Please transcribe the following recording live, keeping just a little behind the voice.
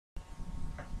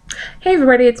Hey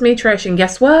everybody, it's me Trish, and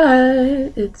guess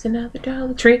what? It's another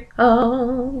Dollar Tree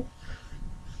haul.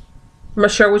 I'm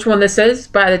not sure which one this is.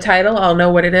 By the title, I'll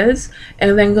know what it is,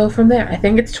 and then go from there. I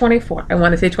think it's 24. I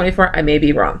want to say 24. I may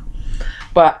be wrong.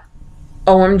 But,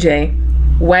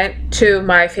 OMG, went to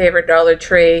my favorite Dollar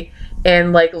Tree,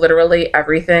 and like literally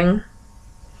everything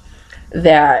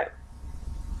that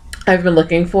I've been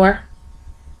looking for,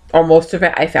 or most of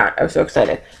it, I found. I was so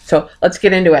excited. So, let's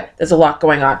get into it. There's a lot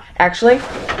going on. Actually,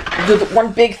 do the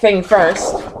one big thing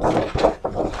first.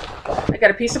 I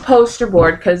got a piece of poster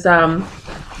board because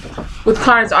with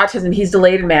Connor's autism, he's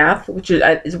delayed in math, which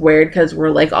is weird because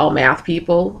we're like all math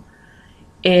people.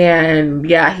 And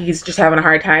yeah, he's just having a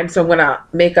hard time. So I'm going to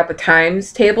make up a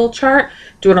times table chart,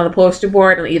 do it on the poster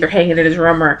board, and either hang it in his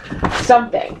room or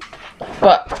something.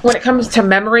 But when it comes to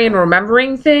memory and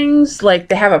remembering things, like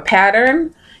they have a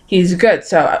pattern, he's good.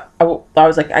 So I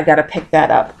was like, I got to pick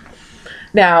that up.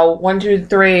 Now, 1, 2,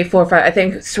 3, 4, 5, I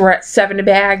think we're at 7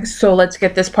 bags, so let's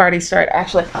get this party started.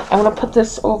 Actually, I want to put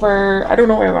this over, I don't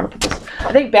know where I want to put this.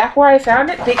 I think back where I found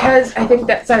it, because I think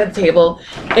that side of the table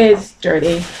is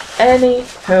dirty.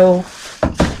 Anywho,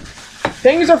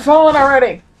 things are falling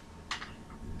already.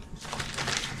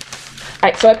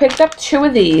 Alright, so I picked up 2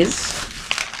 of these.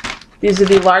 These are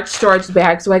the large storage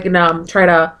bags, so I can try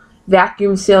to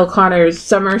vacuum seal Connor's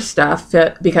summer stuff,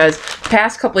 because the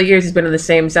past couple of years he's been in the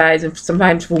same size, and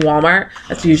sometimes for Walmart,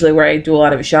 that's usually where I do a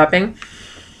lot of his shopping.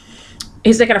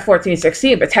 He's like in a 14,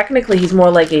 16, but technically he's more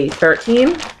like a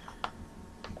 13.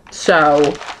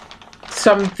 So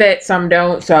some fit, some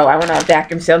don't. So I want to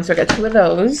vacuum seal, so I got 2 of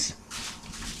those.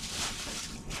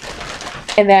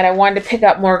 And then I wanted to pick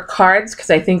up more cards because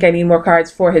I think I need more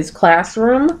cards for his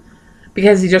classroom,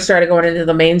 because he just started going into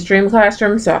the mainstream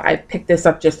classroom. So I picked this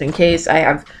up just in case. I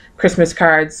have Christmas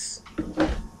cards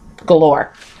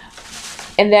galore.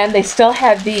 And then they still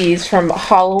have these from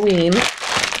Halloween.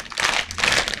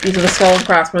 These are the skull and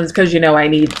crossbones, because you know I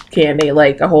need candy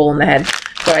like a hole in the head.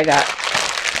 So I got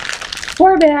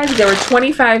 4 bags. They were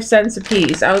 25 cents a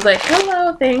piece. I was like,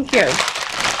 hello, thank you.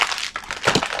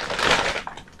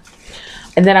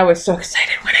 And then I was so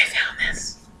excited when I found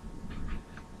this.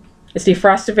 It's the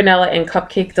Frosted Vanilla and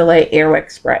Cupcake Delight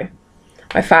Airwick Spray.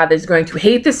 My father's going to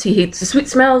hate this. He hates the sweet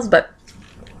smells, but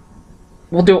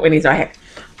we'll do it when he's not here.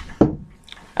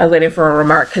 I was waiting for a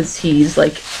remark because he's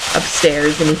like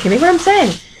upstairs and he can't hear what I'm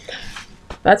saying.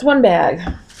 That's 1 bag.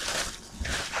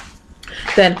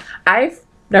 Then I've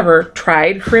never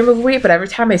tried cream of wheat, but every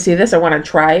time I see this, I want to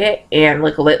try it. And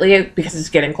like lately, because it's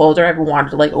getting colder, I've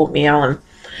wanted like oatmeal.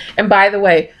 And by the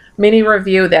way, mini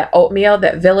review, that oatmeal,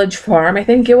 that Village Farm, I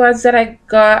think it was, that I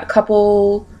got a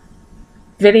couple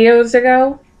videos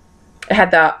ago. It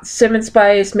had the cinnamon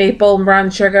spice, maple,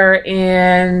 brown sugar,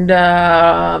 and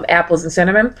apples and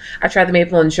cinnamon. I tried the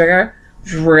maple and sugar. It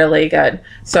was really good.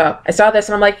 So I saw this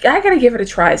and I'm like, I gotta give it a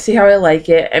try, see how I like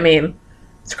it. I mean,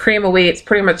 it's cream of wheat. It's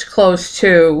pretty much close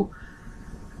to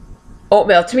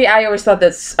oatmeal. To me, I always thought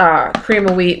this cream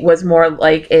of wheat was more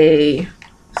like a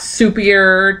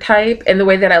soupier type, and the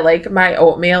way that I like my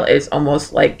oatmeal is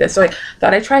almost like this. So I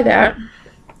thought I'd try that.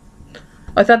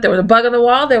 I thought there was a bug on the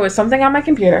wall. There was something on my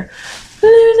computer.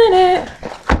 Losing it.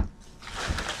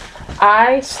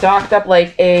 I stocked up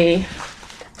like a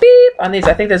beep on these.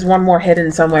 I think there's one more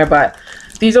hidden somewhere, but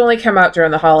these only come out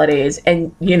during the holidays,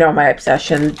 and you know my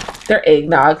obsession. They're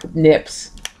eggnog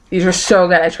nips. These are so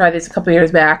good. I tried these a couple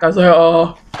years back. I was like,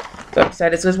 oh, so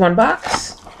excited. So there's 1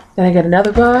 box. Then I get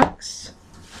another box.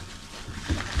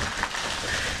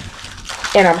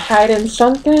 And I'm hiding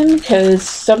something because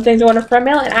something's going to friend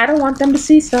mail, and I don't want them to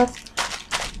see stuff.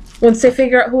 Once they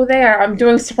figure out who they are, I'm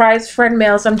doing surprise friend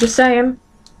mails. I'm just saying.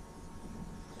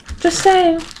 Just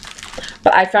saying.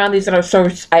 But I found these, and I was so...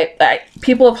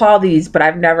 people have hauled these, but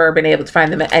I've never been able to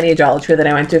find them at any Dollar Tree that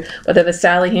I went to. But they're the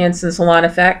Sally Hansen Salon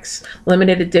Effects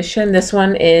limited edition. This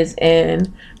one is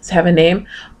in... Does it have a name?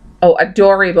 Oh,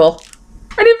 Adorable.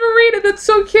 I didn't even read it. That's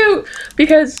so cute.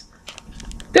 Because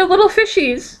they're little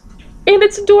fishies. And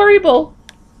it's adorable.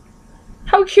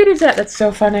 How cute is that? That's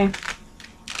so funny.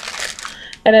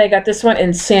 And then I got this one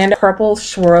in sand purple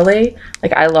swirly.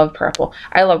 Like, I love purple.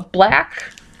 I love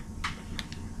black,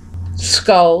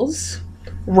 skulls,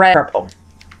 red, purple.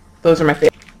 Those are my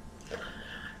favorite.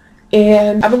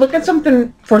 And I've been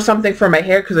looking for something for my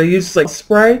hair because I use like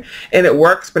spray and it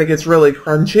works, but it gets really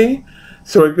crunchy.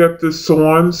 So I got this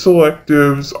Salon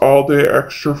Selectives All Day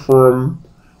Extra Firm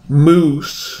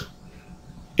Mousse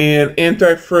and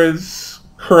Anti-Frizz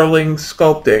Curling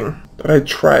Sculpting. I'd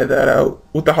try that out.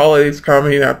 With the holidays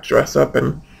coming, you have to dress up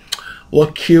and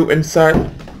look cute inside.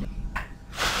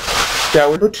 That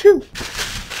would go 2.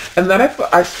 And then I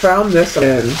found this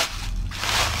in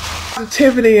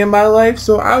positivity in my life,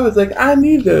 so I was like, I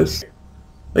need this.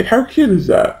 Like, how cute is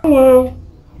that? Hello.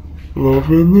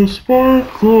 Loving the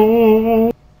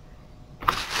sparkle.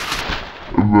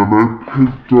 And then I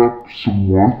picked up some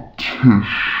more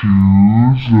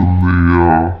tissues in the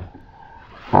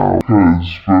house. Because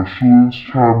especially this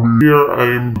time of year,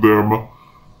 I'm them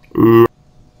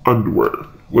underwear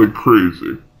like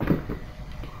crazy.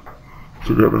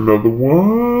 So got another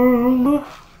one.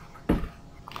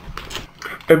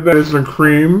 And then there's a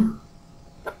cream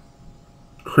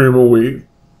of wheat.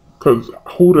 Because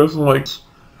who doesn't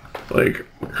like,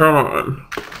 come on.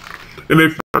 And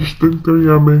if you just think they're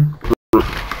yummy.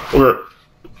 Okay.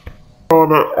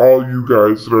 Not all you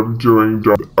guys that I'm doing.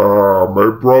 My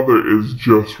brother is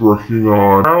just working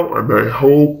on now, and I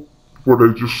hope when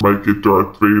I just might get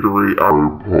Darth Vader. I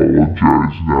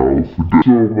apologize now for this.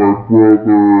 So my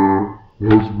brother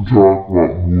has been talking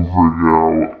about moving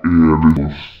out, and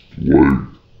it's like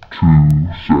 2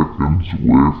 seconds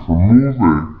away from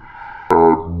moving.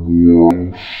 Add more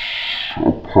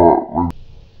apartment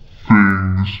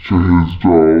things to his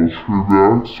dolls for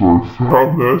that, so I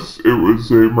found this. It was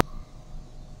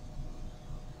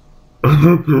I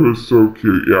thought that was so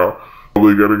cute, yeah.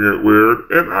 Probably gonna get weird,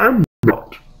 and I'm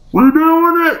not. We're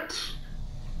doing it!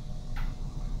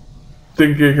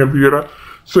 Thinking computer.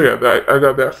 So yeah, I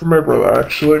got that for my brother,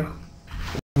 actually.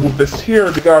 With this here,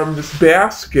 they got him this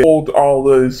basket, hold all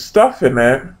the stuff in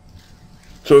it,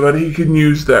 so that he can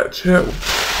use that too.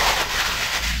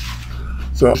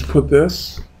 So I'll just put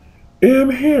this in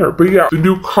here. But yeah, the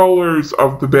new colors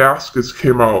of the baskets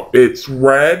came out. It's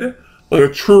red, like a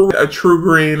true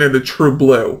green, and a true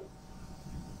blue.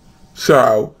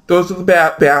 So those are the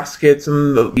baskets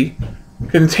and the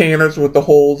containers with the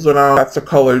holes and all. That's the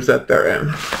colors that they're in.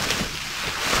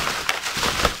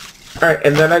 Alright,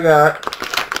 and then I got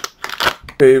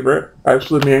favorite.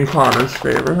 Actually, me and Connor's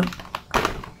favorite.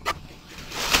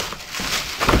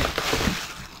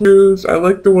 Shoes. I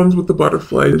like the ones with the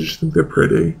butterflies. I just think they're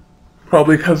pretty.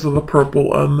 Probably because of the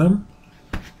purple on them.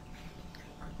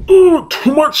 Oh,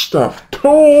 too much stuff.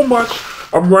 Too much.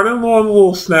 I'm running low on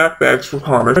little snack bags for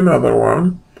Connor. Another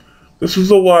one. This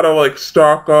was a lot of like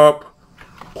stock up,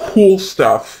 cool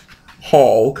stuff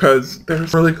haul, because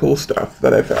there's really cool stuff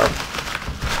that I found.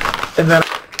 And then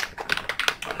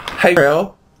Hike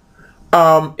Trail.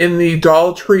 In the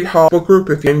Dollar Tree haul book group,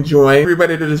 if you enjoy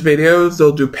everybody did his videos,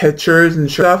 they'll do pictures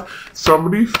and stuff.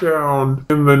 Somebody found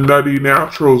in the Nutty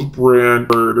Naturals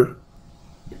brand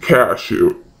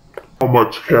cashew. How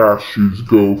much cashews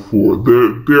go for?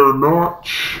 They're not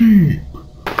cheap.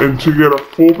 And to get a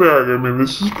full bag, I mean,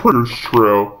 this is Printer's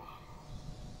Trail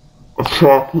of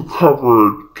chocolate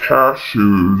covered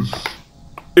cashews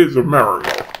is a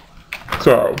miracle.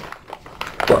 So,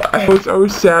 but I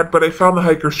was sad, but I found the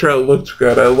Hiker's Trail. It looked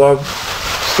good. I love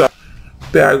stuff.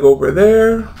 Bag over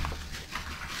there.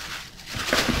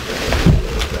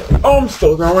 Oh, I'm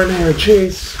still going here,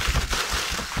 jeez.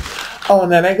 Oh,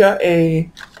 and then I got a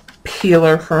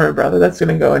peeler for my brother. That's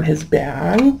gonna go in his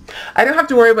bag. I don't have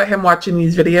to worry about him watching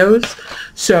these videos,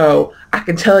 so I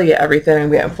can tell you everything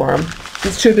I'm getting for him.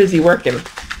 He's too busy working.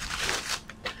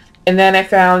 And then I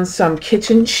found some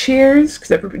kitchen shears,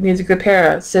 because everybody needs a good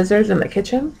pair of scissors in the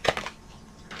kitchen.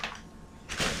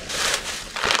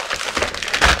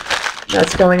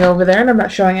 That's going over there, and I'm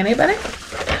not showing anybody.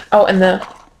 Oh, and the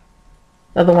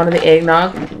another one of the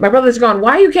eggnog. My brother's going,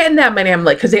 why are you getting that many? I'm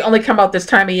like, because they only come out this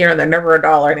time of year, and they're never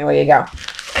 $1. Anyway, you go.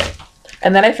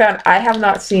 And then I found, I have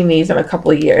not seen these in a couple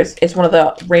of years. It's one of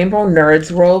the Rainbow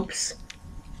Nerds ropes.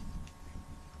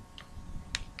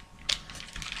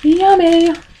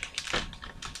 Yummy.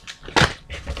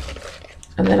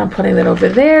 And then I'm putting that over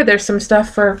there. There's some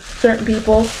stuff for certain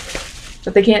people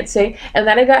that they can't see. And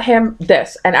then I got him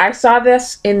this. And I saw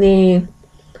this in the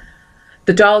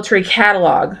Dollar Tree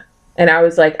catalog. And I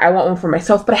was like, I want one for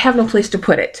myself, but I have no place to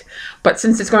put it. But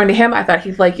since it's going to him, I thought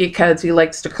he'd like it because he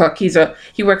likes to cook. He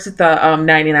works at the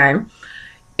 99.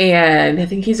 And I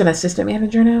think he's an assistant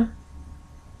manager now.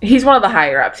 He's one of the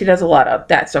higher ups. He does a lot of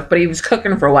that stuff. But he was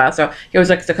cooking for a while. So he always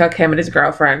likes to cook, him and his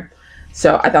girlfriend.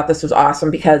 So I thought this was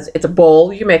awesome because it's a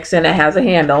bowl you mix in. It has a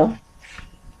handle.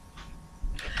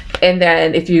 And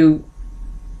then if you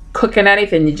cook in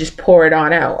anything, you just pour it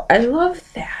on out. I love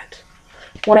that.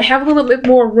 When I have a little bit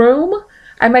more room,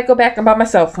 I might go back and buy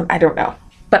myself one. I don't know.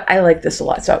 But I like this a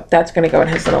lot. So that's going to go in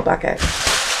his little bucket.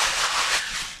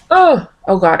 Oh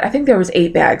God. I think there was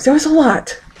 8 bags. There was a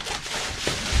lot.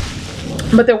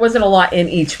 But there wasn't a lot in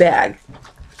each bag.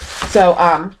 So,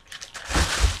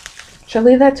 should I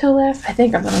leave that till last? I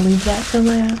think I'm going to leave that till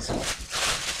last.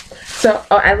 So,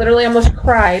 I literally almost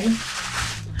cried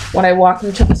when I walked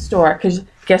into the store because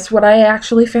guess what I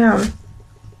actually found?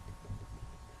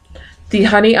 The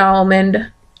Honey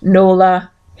Almond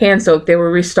Nola hand soap. They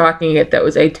were restocking it. That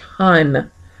was a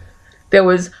ton. There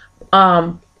was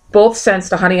both scents,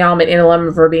 the Honey Almond and the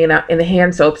Lemon Verbena, in the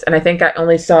hand soaps, and I think I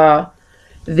only saw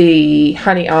the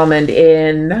Honey Almond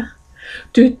in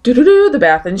the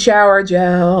Bath and Shower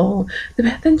Gel. The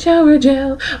Bath and Shower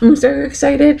Gel. I'm so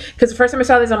excited because the first time I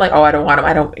saw these, I'm like, oh, I don't want them.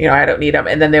 I don't need them.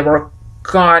 And then they were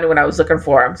gone when I was looking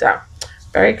for them. So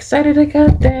very excited I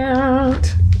got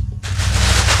that.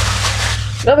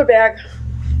 Another bag.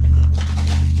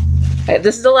 Okay,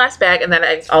 this is the last bag, and then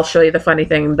I'll show you the funny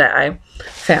thing that I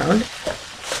found.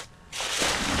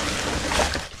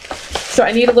 So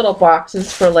I need little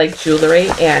boxes for like jewelry,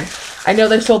 and I know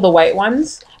they sold the white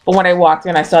ones, but when I walked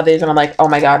in I saw these and I'm like, oh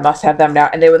my god, must have them now,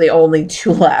 and they were the only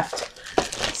two left.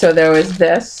 So there was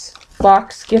this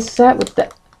box gift set with the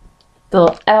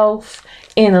little elf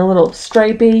and a little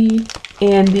stripey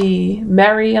and the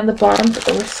Merry on the bottom, but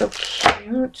they were so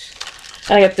cute.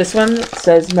 And I got this one that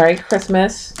says Merry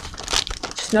Christmas.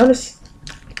 Just notice,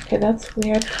 okay, that's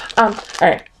weird.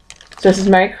 Alright, so this is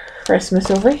Merry Christmas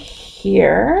over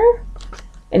here.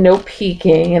 And no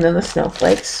peeking, and then the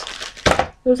snowflakes.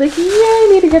 I was like, yeah, I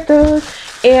need to get those.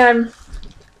 And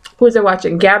who was I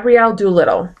watching? Gabrielle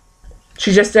Doolittle.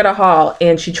 She just did a haul,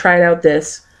 and she tried out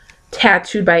this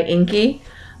Tattooed by Inky.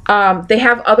 They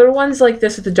have other ones like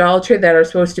this at the Dollar Tree that are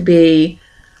supposed to be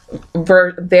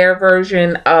their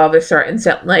version of a certain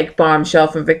scent, like Bombshell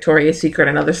from Victoria's Secret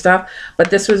and other stuff. But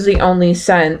this was the only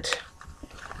scent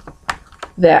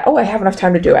that, oh, I have enough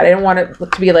time to do it. I didn't want it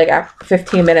to be like after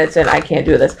 15 minutes and I can't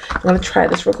do this. I'm going to try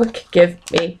this real quick. Give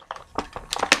me.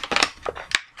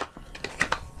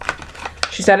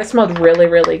 She said it smelled really,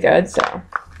 really good. So,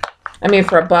 I mean,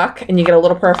 for $1 and you get a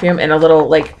little perfume and a little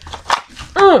like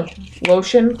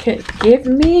lotion, give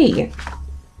me.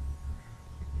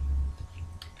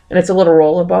 And it's a little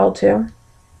roller ball too.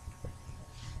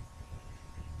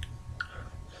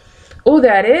 Oh,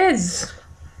 that is.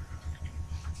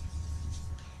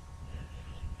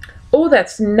 Oh,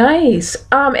 that's nice.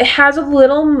 It has a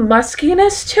little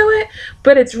muskiness to it,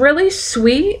 but it's really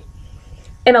sweet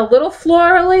and a little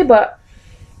florally, but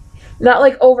not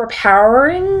like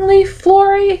overpoweringly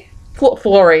flowery.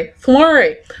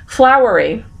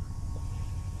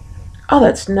 Oh,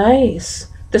 that's nice.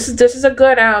 This is a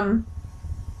good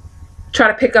try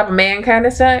to pick up a man kind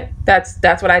of scent.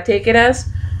 That's what I take it as,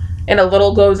 and a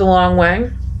little goes a long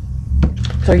way.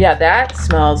 So yeah, that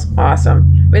smells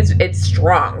awesome. It's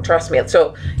strong, trust me.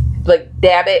 So like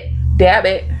dab it,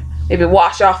 maybe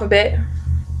wash off a bit.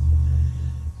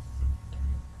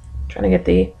 Trying to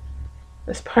get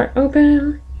this part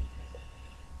open.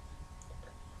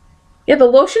 Yeah, the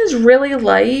lotion's really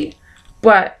light,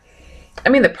 but I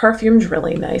mean the perfume's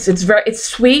really nice. It's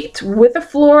sweet with a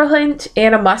floral hint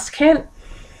and a musk hint,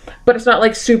 but it's not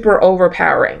like super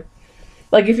overpowering.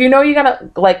 Like if you know you're gonna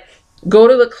like go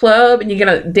to the club and you're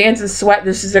gonna dance and sweat,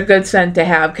 this is a good scent to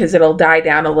have because it'll die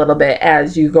down a little bit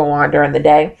as you go on during the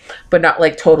day, but not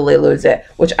like totally lose it,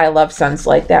 which I love scents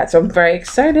like that. So I'm very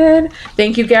excited.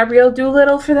 Thank you, Gabrielle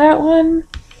Doolittle, for that one.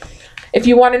 If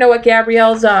you want to know what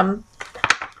Gabrielle's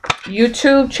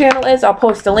YouTube channel is, I'll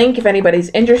post a link if anybody's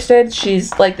interested.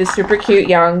 She's like this super cute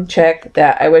young chick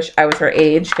that I wish I was her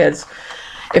age, because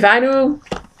if I knew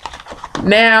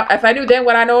then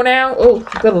what I know now, oh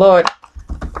good lord.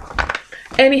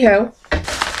 Anyhow,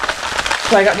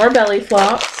 so I got more belly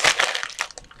flops,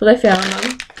 but I found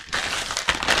them.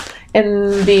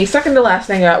 And the second to last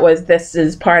thing I got was, this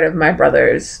is part of my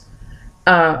brother's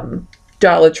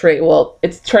Dollar Tree. Well,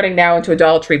 it's turning now into a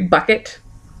Dollar Tree bucket.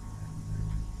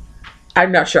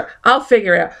 I'm not sure. I'll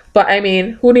figure it out. But I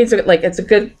mean, who needs it? Like, it's a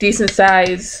good, decent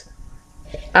size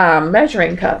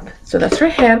measuring cup. So that's for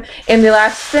him. And the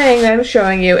last thing that I'm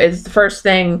showing you is the first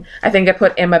thing I think I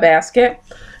put in my basket,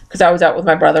 because I was out with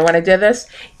my brother when I did this,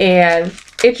 and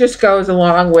it just goes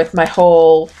along with my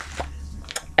whole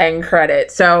end credit.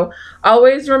 So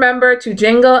always remember to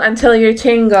jingle until you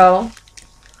tingle,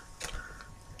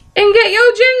 and get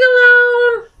your jingle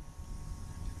on.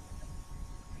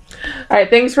 Alright,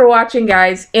 thanks for watching,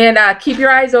 guys, and keep your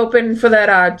eyes open for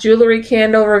that jewelry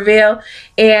candle reveal.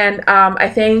 And I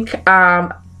think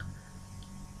Friend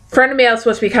of Mail is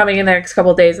supposed to be coming in the next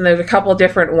couple of days, and there's a couple of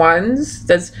different ones.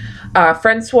 There's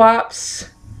friend swaps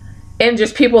and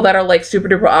just people that are like super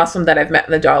duper awesome that I've met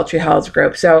in the Dollar Tree Hauls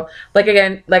group. So like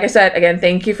I said,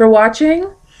 thank you for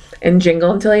watching, and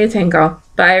jingle until you tingle.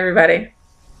 Bye everybody.